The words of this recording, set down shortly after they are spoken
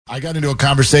I got into a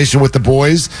conversation with the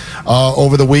boys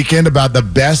over the weekend about the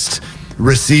best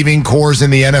receiving cores in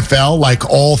the NFL, like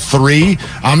all three.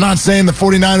 I'm not saying the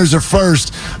 49ers are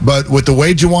first, but with the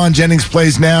way Jauan Jennings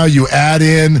plays now, you add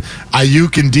in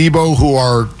Ayuk and Debo, who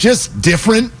are just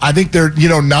different. I think they're,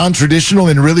 non-traditional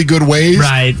in really good ways.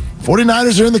 Right.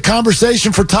 49ers are in the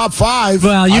conversation for top 5.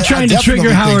 Well, you're trying to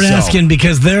trigger Howard Eskin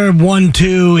because their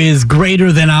 1-2 is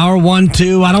greater than our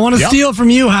 1-2. I don't want to steal from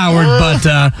you, Howard,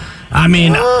 but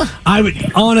I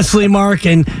would honestly, Mark,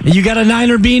 and you got a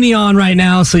Niner beanie on right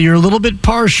now, so you're a little bit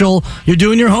partial. You're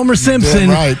doing your Homer Simpson.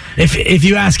 Yeah, right. If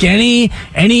you ask any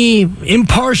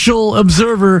impartial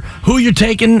observer who you're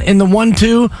taking in the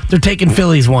 1-2, they're taking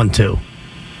Philly's 1-2.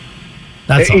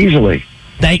 That's easily.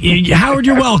 Thank you, Howard.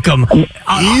 You're welcome.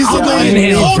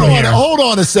 Easily. Hold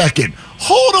on a second.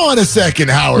 Hold on a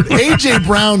second, Howard. A.J.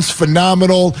 Brown's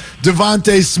phenomenal.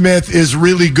 Devontae Smith is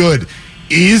really good.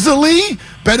 Easily?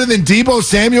 Better than Debo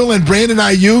Samuel and Brandon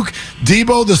Ayuk?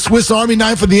 Debo, the Swiss Army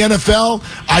knife of the NFL?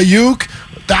 Ayuk,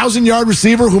 1,000-yard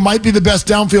receiver who might be the best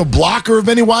downfield blocker of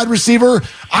any wide receiver?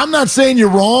 I'm not saying you're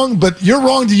wrong, but you're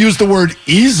wrong to use the word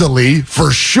easily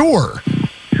for sure.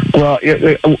 Well,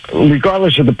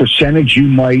 regardless of the percentage you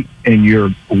might in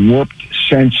your warped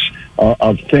sense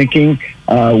of thinking,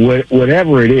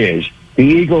 whatever it is, the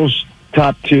Eagles'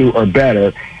 top 2 are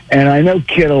better. And I know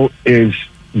Kittle is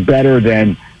better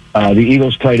than the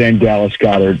Eagles' tight end, Dallas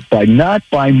Goedert, but not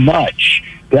by much.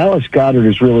 Dallas Goedert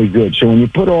is really good. So when you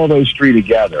put all those three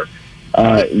together,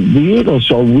 the Eagles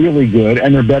are really good,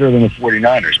 and they're better than the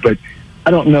 49ers. But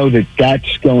I don't know that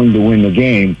that's going to win the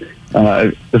game.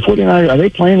 The 49ers, are they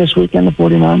playing this weekend, the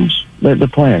 49ers? They're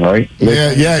playing, right?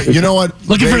 Yeah. You know what?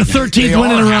 Looking for the 13th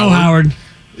win in a row, Howard.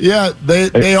 Yeah,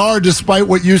 they are, despite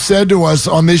what you said to us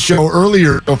on this show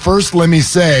earlier. So first, let me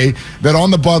say that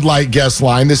on the Bud Light guest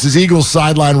line, this is Eagles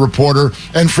sideline reporter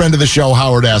and friend of the show,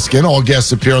 Howard Eskin. All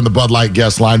guests appear on the Bud Light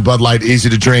guest line. Bud Light, easy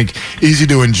to drink, easy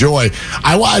to enjoy.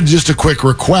 I had just a quick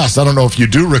request. I don't know if you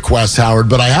do requests, Howard,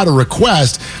 but I had a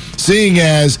request, seeing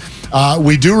as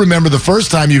we do remember the first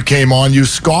time you came on, you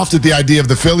scoffed at the idea of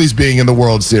the Phillies being in the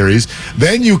World Series.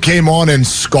 Then you came on and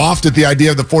scoffed at the idea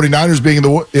of the 49ers being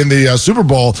in the Super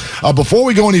Bowl. Before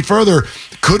we go any further,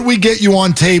 could we get you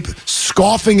on tape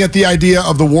scoffing at the idea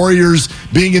of the Warriors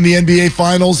being in the NBA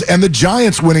Finals and the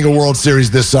Giants winning a World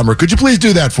Series this summer? Could you please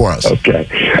do that for us? Okay.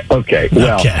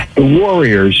 Well, the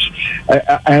Warriors,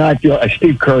 and I feel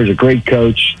Steve Kerr is a great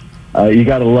coach. You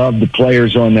got to love the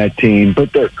players on that team,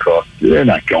 but they're cooked. They're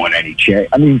not going any chance.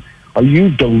 I mean, are you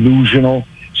delusional?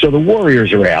 So the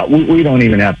Warriors are out. We don't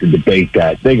even have to debate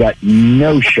that. They got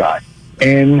no shot.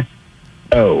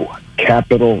 N-O,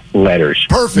 capital letters.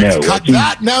 Perfect. Cut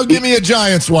that. Now give me a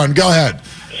Giants one. Go ahead.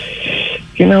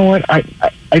 You know what?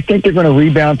 I think they're going to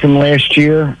rebound from last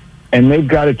year, and they've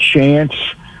got a chance.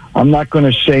 I'm not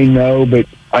going to say no, but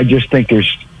I just think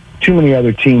there's too many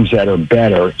other teams that are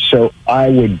better. So I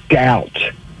would doubt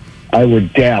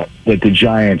that the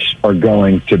Giants are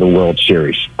going to the World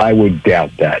Series. I would doubt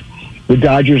that. The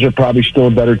Dodgers are probably still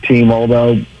a better team,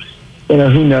 although,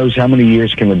 who knows how many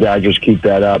years can the Dodgers keep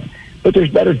that up. But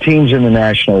there's better teams in the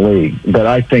National League. But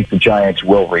I think the Giants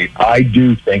will I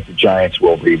do think the Giants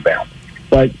will rebound.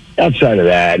 But outside of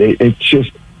that, it's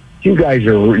just, you guys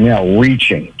are now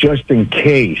reaching just in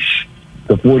case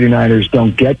the 49ers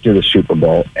don't get to the Super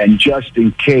Bowl, and just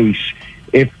in case,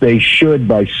 if they should,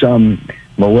 by some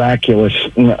miraculous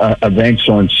events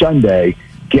on Sunday,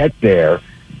 get there,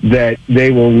 that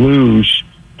they will lose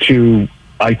to,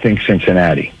 I think,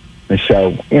 Cincinnati. And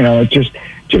so,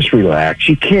 just relax.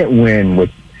 You can't win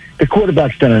with the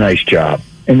quarterback's done a nice job,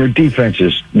 and the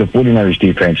 49ers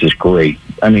defense is great.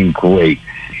 I mean, great.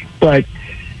 But,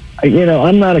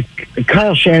 I'm not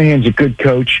Kyle Shanahan's a good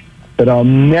coach, but I'll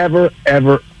never,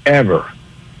 ever, ever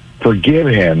forgive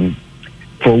him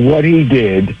for what he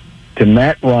did to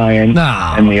Matt Ryan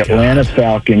and the Atlanta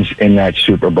Falcons in that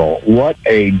Super Bowl. What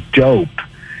a dope.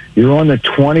 You're on the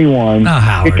 21,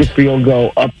 kick a field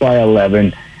goal up by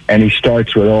 11, and he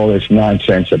starts with all this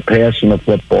nonsense of passing the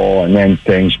football, and then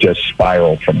things just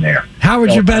spiral from there.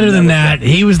 Howard, you're better than that.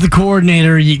 He was the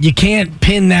coordinator. You can't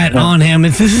pin that on him.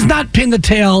 This is not pin the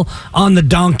tail on the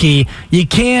donkey. You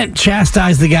can't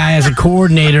chastise the guy as a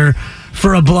coordinator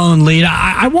for a blown lead.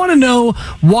 I want to know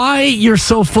why you're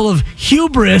so full of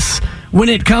hubris when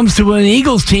it comes to an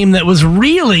Eagles team that was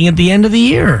reeling at the end of the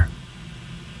year.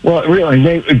 Well, really,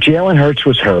 Jalen Hurts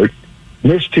was hurt.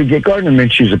 Gardner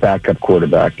Minshew's a backup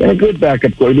quarterback, and a good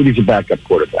backup quarterback. He's a backup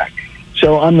quarterback.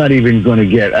 So I'm not even going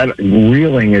to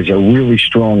reeling is a really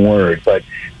strong word, but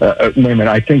wait a minute,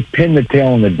 I think pin the tail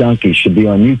on the donkey should be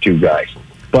on you two guys.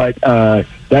 But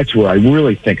that's where I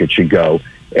really think it should go.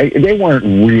 They weren't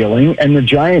reeling, and the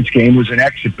Giants game was an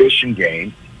exhibition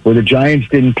game where the Giants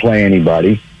didn't play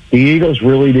anybody. The Eagles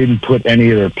really didn't put any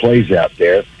of their plays out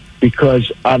there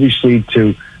because, obviously,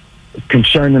 to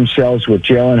concern themselves with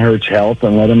Jalen Hurts' health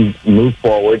and let him move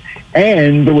forward.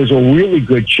 And there was a really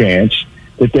good chance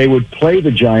that they would play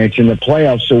the Giants in the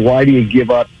playoffs, so why do you give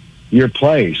up your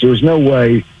plays? There was no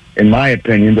way, in my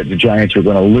opinion, that the Giants were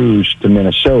going to lose to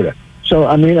Minnesota. So,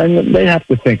 I mean, they have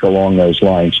to think along those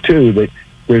lines, too, that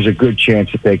there's a good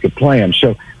chance that they could play them.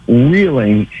 So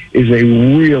reeling is a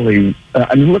really,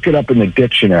 look it up in the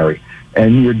dictionary,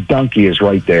 and your donkey is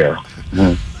right there.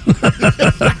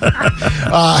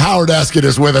 Howard Eskin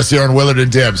is with us here on Willard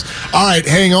and Dibs. All right,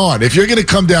 hang on. If you're going to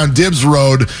come down Dibs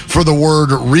Road for the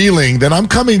word reeling, then I'm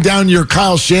coming down your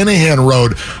Kyle Shanahan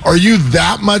road. Are you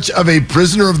that much of a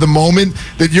prisoner of the moment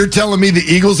that you're telling me the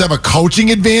Eagles have a coaching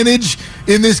advantage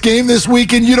in this game this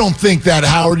weekend? You don't think that,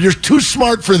 Howard. You're too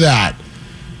smart for that.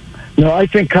 No, I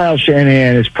think Kyle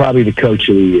Shanahan is probably the coach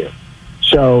of the year.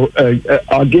 So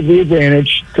I'll give the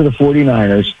advantage to the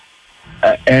 49ers.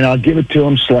 And I'll give it to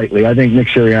him slightly. I think Nick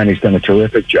Sirianni's done a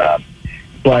terrific job.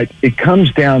 But it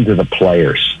comes down to the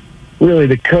players. Really,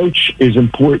 the coach is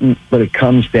important, but it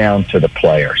comes down to the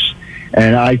players.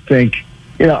 And I think,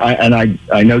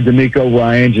 I know D'Amico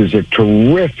Ryans is a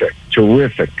terrific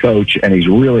coach, and he's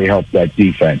really helped that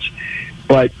defense.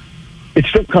 But it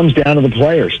still comes down to the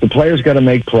players. The players got to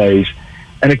make plays,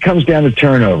 and it comes down to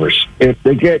turnovers. If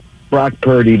they get Brock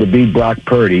Purdy to be Brock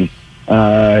Purdy,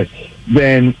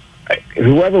 then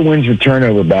whoever wins the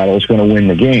turnover battle is going to win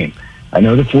the game. I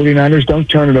know the 49ers don't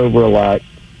turn it over a lot,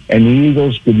 and the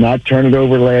Eagles did not turn it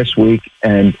over last week.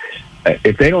 And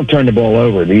if they don't turn the ball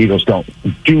over, the Eagles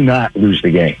do not lose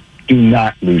the game. Do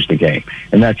not lose the game.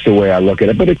 And that's the way I look at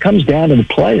it. But it comes down to the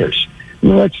players.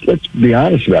 Let's be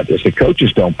honest about this. The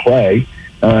coaches don't play.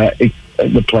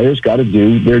 The players got to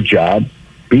do their job,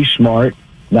 be smart,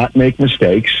 not make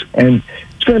mistakes, and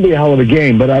it's going to be a hell of a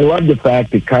game. But I love the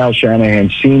fact that Kyle Shanahan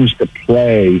seems to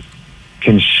play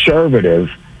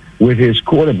conservative with his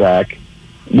quarterback,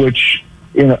 which,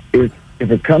 if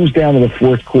it comes down to the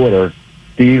fourth quarter,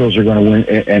 the Eagles are going to win,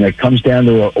 and it comes down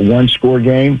to a one-score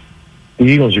game, the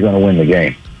Eagles are going to win the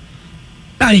game.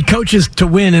 He coaches to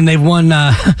win, and they've won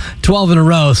 12 in a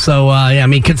row. So,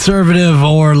 conservative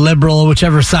or liberal,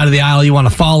 whichever side of the aisle you want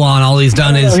to fall on, all he's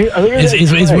done is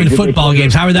win football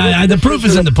games. Howard, the proof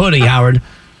is in the pudding, Howard.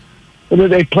 Whether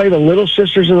they play the Little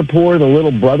Sisters of the Poor, the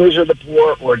Little Brothers of the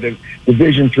Poor, or the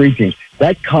Division III teams,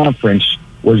 that conference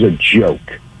was a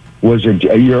joke.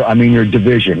 Your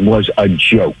division was a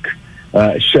joke.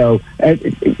 So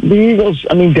the Eagles,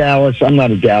 Dallas, I'm not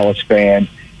a Dallas fan,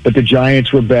 but the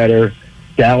Giants were better.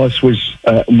 Dallas was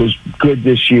good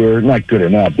this year, not good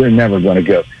enough. They're never going to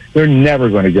go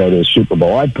to the Super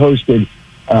Bowl. I posted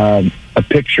a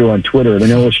picture on Twitter of an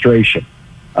illustration.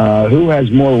 Who has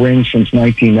more rings since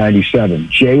 1997,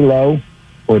 J-Lo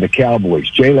or the Cowboys?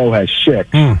 J-Lo has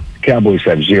 6. The Cowboys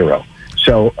have 0.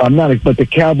 So but the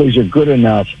Cowboys are good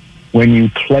enough when you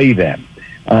play them.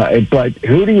 But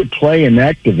who do you play in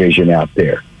that division out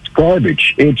there? It's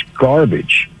garbage. It's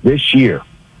garbage this year.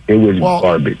 It was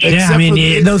garbage. Yeah,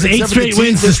 those 8 straight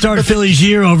wins to start Philly's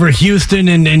year over Houston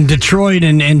and Detroit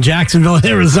and Jacksonville and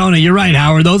Arizona. You're right,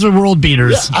 Howard. Those are world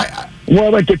beaters.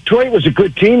 Yeah, Detroit was a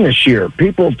good team this year.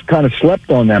 People kind of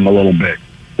slept on them a little bit.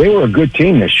 They were a good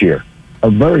team this year, a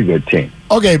very good team.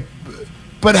 Okay,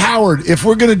 but Howard, if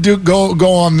we're going to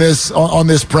go on this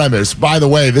premise, by the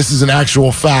way, this is an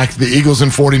actual fact. The Eagles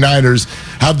and 49ers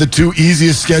have the 2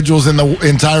 easiest schedules in the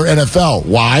entire NFL.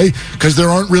 Why? Because there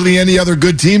aren't really any other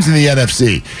good teams in the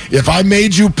NFC. If I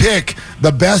made you pick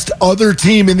the best other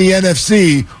team in the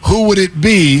NFC, who would it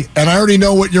be? And I already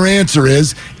know what your answer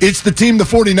is. It's the team the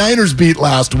 49ers beat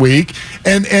last week.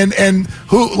 And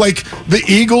who, like the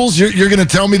Eagles, you're going to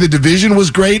tell me the division was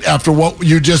great after what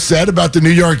you just said about the New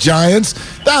York Giants?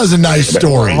 That was a nice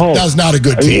story. That was not a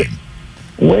good team.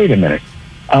 Wait a minute.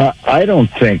 I don't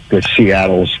think that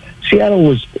Seattle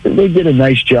they did a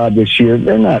nice job this year.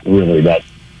 They're not really that.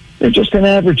 They're just an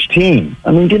average team.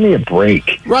 Give me a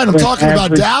break. Right, I'm talking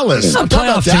about Dallas. I'm talking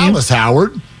about Dallas,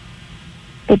 Howard.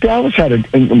 But Dallas had a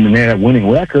winning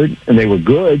record, and they were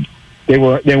good. They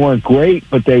weren't great,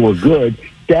 but they were good.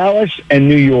 Dallas and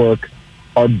New York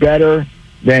are better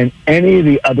than any of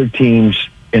the other teams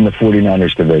in the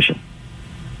 49ers division.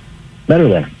 Better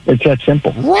than them. It's that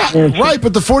simple. Right,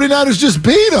 but the 49ers just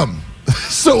beat them.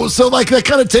 So like that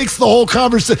kind of takes the whole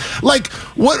conversation. Like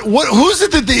who's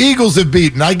it that the Eagles have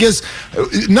beaten? I guess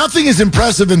nothing is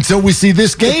impressive until we see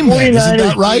this game. Then isn't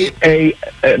that right?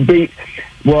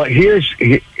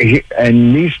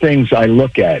 And these things I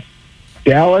look at.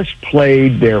 Dallas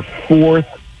played their 4th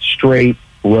straight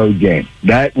road game.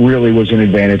 That really was an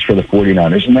advantage for the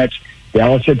 49ers, and that's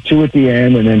Dallas had 2 at the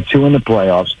end and then 2 in the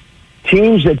playoffs.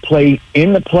 Teams that play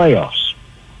in the playoffs,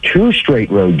 2 straight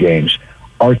road games,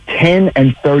 are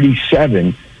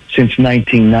 10-37 since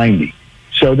 1990.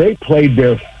 So they played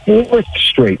their 4th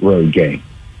straight road game.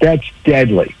 That's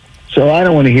deadly. So I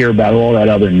don't want to hear about all that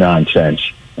other nonsense.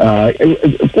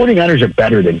 49ers are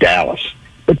better than Dallas,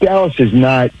 but Dallas is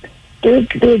not. They're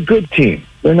a good team.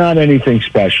 They're not anything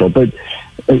special, but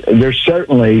they're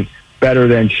certainly better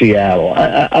than Seattle.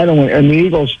 I don't want. And the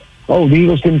Eagles. Oh, the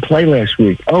Eagles didn't play last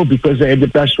week. Oh, because they had the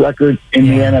best record in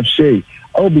the NFC.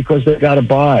 Oh, because they got a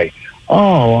bye.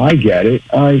 Oh, I get it.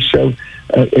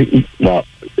 Well,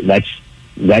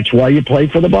 that's why you play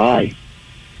for the bye.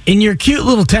 In your cute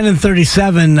little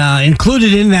 10-37,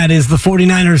 included in that is the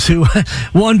 49ers who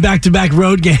won back-to-back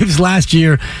road games last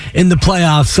year in the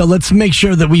playoffs. So let's make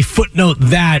sure that we footnote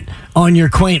that on your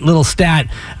quaint little stat.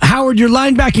 Howard, your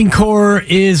linebacking core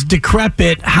is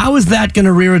decrepit. How is that going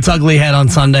to rear its ugly head on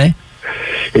Sunday?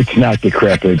 It's not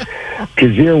decrepit.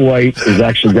 Kazir White has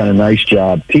actually done a nice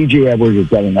job. T.J. Edwards has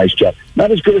done a nice job. Not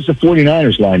as good as the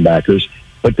 49ers linebackers,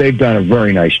 but they've done a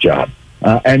very nice job.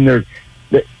 And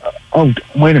oh,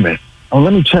 wait a minute. Oh,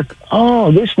 let me check.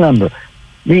 Oh, this number.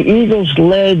 The Eagles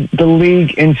led the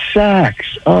league in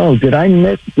sacks. Oh, did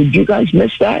you guys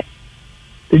miss that?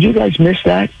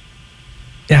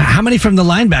 Yeah, how many from the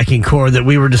linebacking core that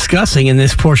we were discussing in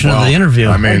this portion of the interview?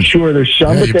 I mean, I'm sure there's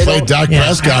some. You play Dak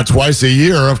Prescott twice a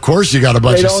year. Of course, you got a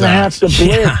bunch of sacks. They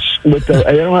don't have to blitz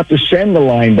they don't have to send the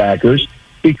linebackers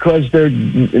because their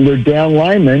down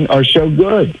linemen are so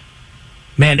good.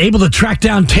 Man, able to track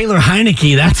down Taylor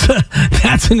Heineke,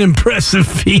 that's an impressive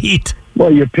feat.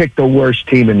 Well, you picked the worst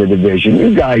team in the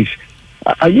division.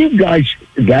 Are you guys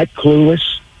that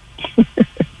clueless?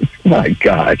 My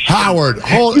gosh. Howard,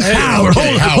 hold on.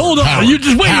 Howard. You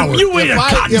just wait. You wait a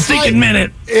cotton-stinking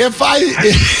minute. If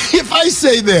I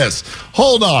say this,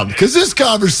 hold on, because this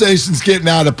conversation's getting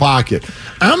out of pocket.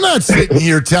 I'm not sitting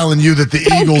here telling you that the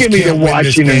Eagles can't win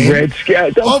this game.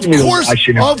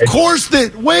 Of course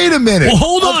that. Wait a minute. Well,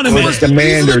 hold on a minute. The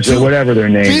Commanders or whatever their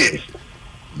name is.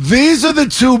 These are the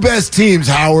 2 best teams,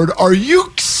 Howard. Are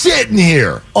you sitting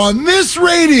here on this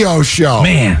radio show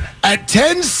at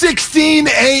 10:16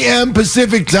 a.m.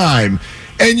 Pacific time,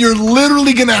 and you're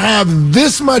literally going to have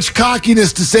this much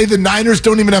cockiness to say the Niners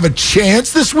don't even have a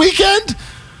chance this weekend?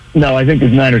 No, I think the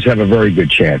Niners have a very good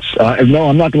chance. No,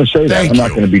 I'm not going to say that. I'm not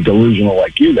going to be delusional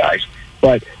like you guys,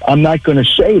 but I'm not going to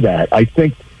say that. I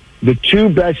think the 2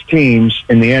 best teams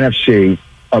in the NFC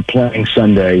are playing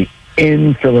Sunday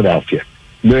in Philadelphia.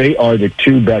 They are the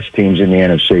 2 best teams in the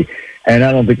NFC, and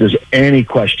I don't think there's any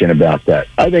question about that.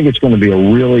 I think it's going to be a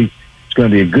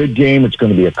good game. It's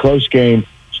going to be a close game.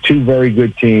 It's 2 very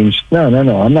good teams. No,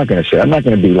 I'm not going to say. I'm not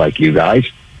going to be like you guys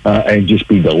and just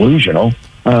be delusional.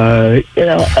 I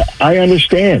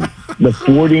understand the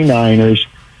 49ers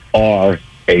are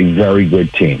a very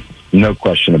good team. No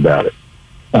question about it.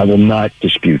 I will not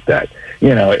dispute that.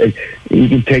 You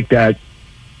can take that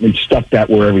and stuff that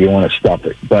wherever you want to stuff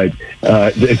it. But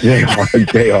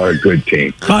they are a good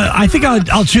team. I think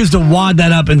I'll choose to wad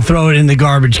that up and throw it in the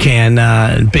garbage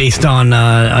can based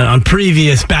on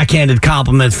previous backhanded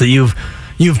compliments that you've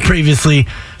previously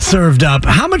served up.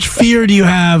 How much fear do you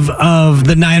have of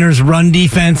the Niners' run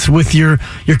defense with your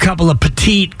couple of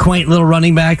petite, quaint little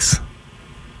running backs?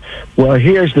 Well,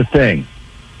 here's the thing.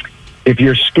 If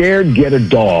you're scared, get a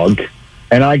dog,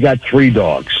 and I got 3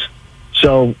 dogs.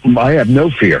 So I have no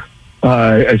fear.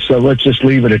 So let's just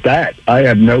leave it at that. I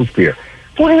have no fear.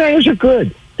 49ers are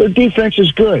good. Their defense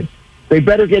is good. They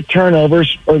better get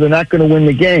turnovers or they're not going to win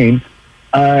the game.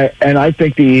 And I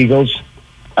think the Eagles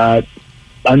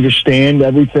understand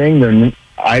everything.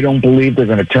 I don't believe they're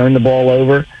going to turn the ball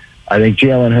over. I think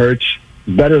Jalen Hurts,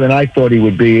 better than I thought he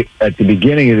would be at the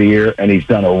beginning of the year, and he's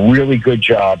done a really good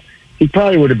job. He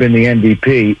probably would have been the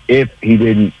MVP if he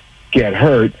didn't get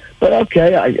hurt. But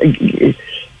okay,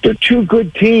 they're 2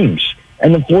 good teams,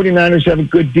 and the 49ers have a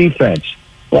good defense.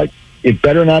 But it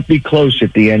better not be close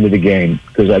at the end of the game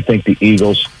because I think the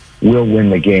Eagles will win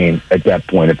the game at that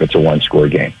point if it's a 1-score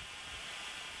game.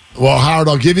 Well, Howard,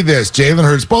 I'll give you this. Jalen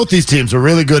Hurts, both these teams are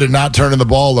really good at not turning the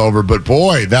ball over, but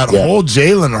boy, whole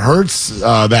Jalen Hurts,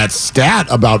 that stat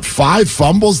about 5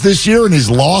 fumbles this year and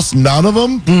he's lost none of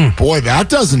them, boy, that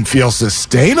doesn't feel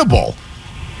sustainable.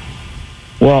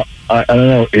 Well, I don't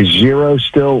know. Is 0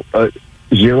 still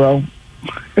 0?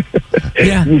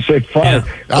 Yeah. You said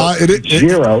 5. Yeah.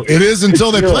 0. It is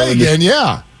until they play again,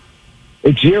 yeah.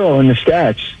 It's 0 in the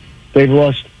stats. They've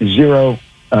lost 0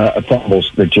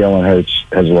 fumbles that Jalen Hurts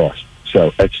has lost.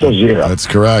 So that's still 0. That's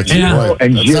correct. Yeah. Boy,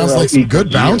 And that 0 sounds like some good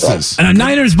equals 0. bounces. And the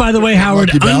Niners, by the way, Howard,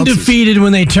 Lucky bounces. undefeated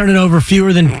when they turn it over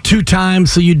fewer than 2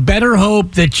 times. So you'd better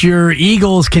hope that your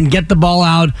Eagles can get the ball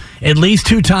out at least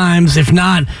 2 times. If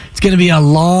not, it's going to be a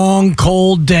long,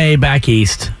 cold day back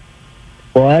east.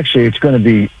 Well, actually, it's going to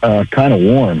be kind of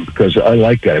warm because I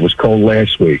like that. It was cold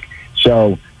last week.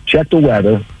 So check the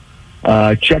weather,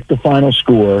 check the final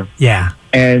score. Yeah.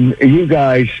 And you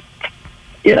guys,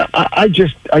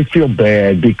 I feel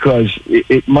bad because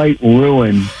it might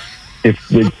ruin, if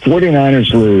the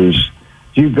 49ers lose,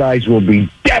 you guys will be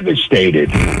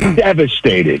devastated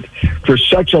for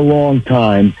such a long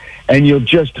time. And you'll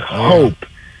just hope,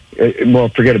 well,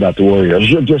 forget about the Warriors.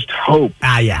 You'll just hope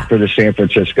for the San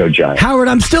Francisco Giants. Howard,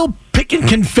 I'm still picking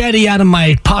confetti out of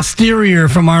my posterior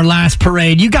from our last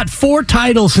parade. You got 4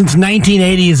 titles since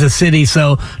 1980 as a city,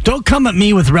 so don't come at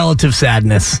me with relative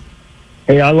sadness.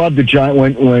 Hey, I love the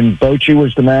Giants. When Bochy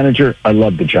was the manager, I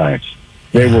loved the Giants.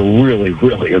 They were really,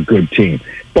 really a good team.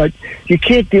 But you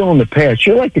can't deal in the past.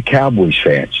 You're like the Cowboys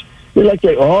fans. You're like,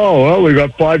 we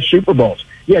got 5 Super Bowls.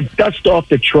 Yeah, dust off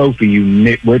the trophy, you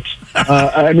nitwits.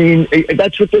 I mean,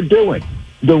 that's what they're doing.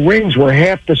 The rings were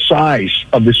half the size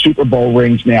of the Super Bowl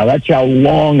rings now. That's how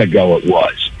long ago it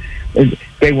was.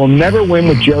 They will never win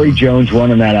with Jerry Jones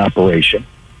running that operation.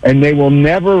 And they will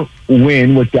never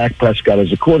win with Dak Prescott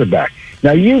as a quarterback.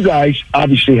 Now, you guys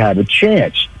obviously have a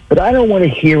chance, but I don't want to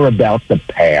hear about the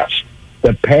past.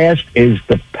 The past is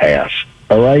the past,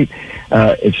 all right?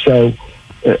 So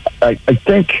I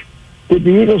think that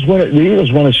the Eagles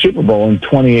won a Super Bowl in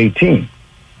 2018,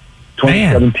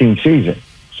 2017 season.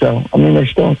 So, I mean,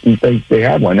 they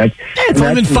had one. It's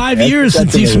only been 5 years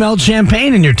since you smelled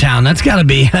champagne in your town. That's got to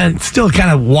be, it still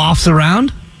kind of wafts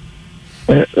around.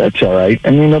 That's all right. I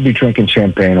mean, they'll be drinking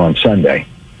champagne on Sunday.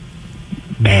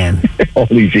 Man. All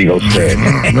these Eagles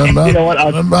fans. You know what?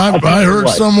 I heard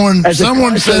someone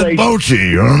said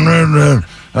Bochy.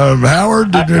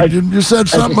 Howard, you said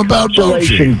something about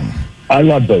Bochy. I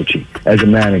love Bochy as a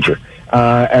manager.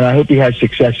 And I hope he has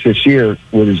success this year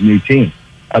with his new team.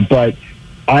 But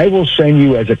I will send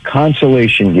you as a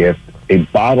consolation gift a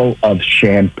bottle of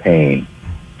champagne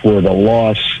for the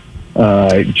loss,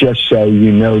 just so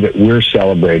you know that we're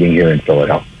celebrating here in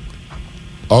Philadelphia.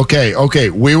 Okay.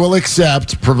 We will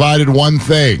accept, provided one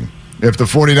thing. If the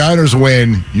 49ers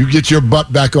win, you get your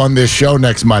butt back on this show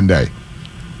next Monday.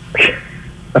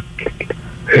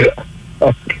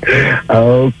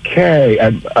 Okay.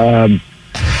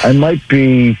 I might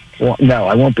be... Well, no,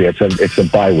 I won't be. It's a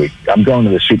bye week. I'm going to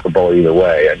the Super Bowl either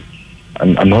way,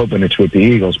 and I'm hoping it's with the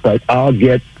Eagles. But I'll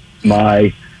get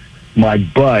my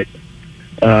butt,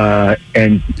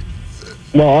 and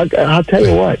well, I'll tell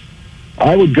you what.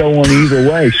 I would go on either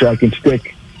way, so I can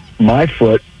stick my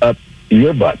foot up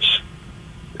your butts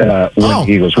when the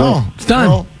Eagles win. It's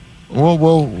done.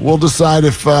 We'll decide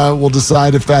if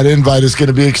that invite is going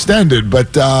to be extended.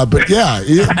 But yeah,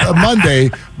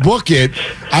 Monday, book it.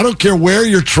 I don't care where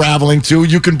you're traveling to.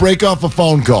 You can break off a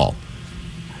phone call.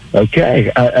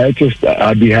 Okay,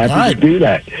 I'd be happy to do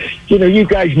that. You know, you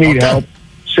guys need help,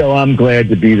 so I'm glad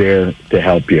to be there to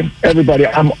help you. Everybody,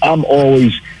 I'm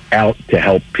always out to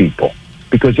help people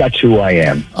because that's who I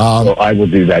am. So I will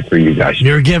do that for you guys.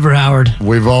 You're a giver, Howard.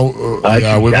 We've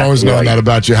always known that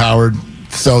about you, Howard.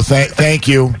 So thank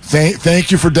you.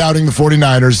 Thank you for doubting the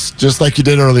 49ers, just like you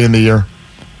did early in the year.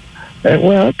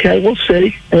 Well, okay, we'll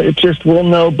see. It's just we'll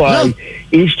know by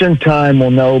Eastern time.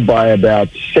 We'll know by about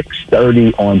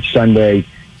 6:30 on Sunday,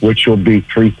 which will be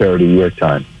 3:30 your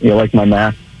time. You like my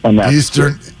math?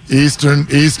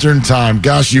 Eastern time.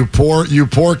 Gosh, you poor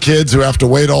kids who have to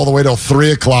wait all the way till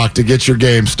 3:00 to get your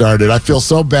game started. I feel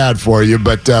so bad for you,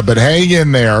 but hang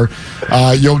in there.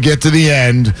 You'll get to the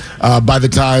end by the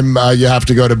time you have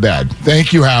to go to bed.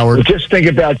 Thank you, Howard. Well, just think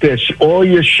about this: all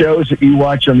your shows that you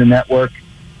watch on the network,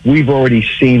 we've already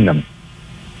seen them.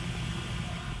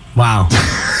 Wow.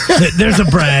 There's a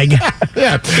brag.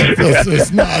 Yeah,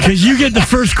 it's not. Because you get the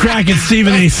first crack at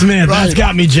Stephen A. Smith. Right. That's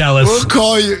got me jealous. We'll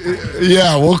call you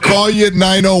at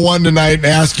 9:01 tonight and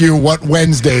ask you what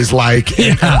Wednesday's like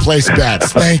and place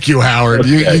bets. Thank you, Howard.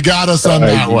 You got us on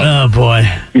that one. Oh, boy.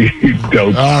 You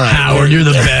dope. All right. Howard, you're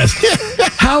the best.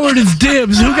 Howard, it's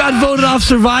Dibs. Who got voted off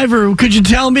Survivor? Could you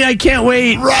tell me? I can't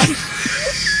wait. Right.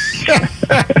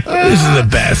 This is the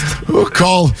best. We'll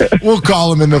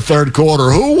call him in the third quarter.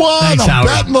 Who won? Thanks, I'm Howard.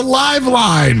 betting the live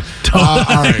line. All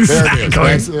right, there it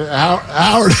is.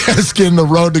 Howard Eskin, the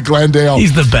road to Glendale.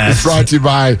 He's the best. It's brought to you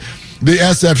by the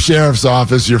SF Sheriff's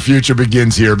Office. Your future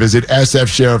begins here. Visit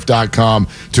sfsheriff.com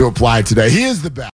to apply today. He is the best.